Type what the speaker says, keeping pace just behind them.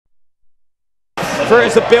for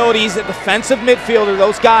his abilities, a defensive midfielder.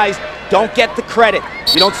 Those guys don't get the credit.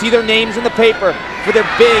 You don't see their names in the paper for their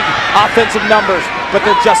big offensive numbers, but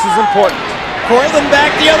they're just as important. Portland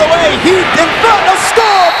back the other way. Heath in front. A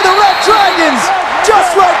score for the Red Dragons.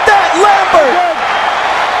 Just like that, Lambert.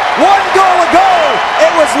 One goal ago.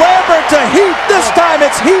 It was Lambert to Heath. This time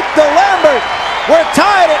it's Heath to Lambert. We're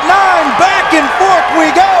tied at 9. Back and forth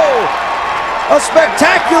we go. A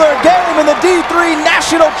spectacular game in the D3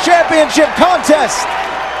 National Championship contest.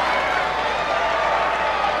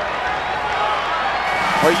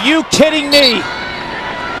 Are you kidding me?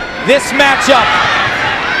 This matchup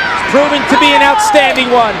is proving to be an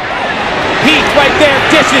outstanding one. Heath right there,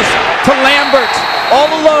 dishes to Lambert, all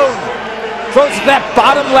alone. Throws to that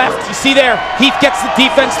bottom left. You see there, Heath gets the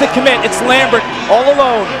defense to commit. It's Lambert all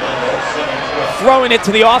alone. Throwing it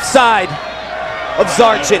to the offside of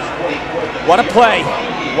Zarchin. What a play,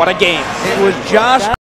 what a game. It was Josh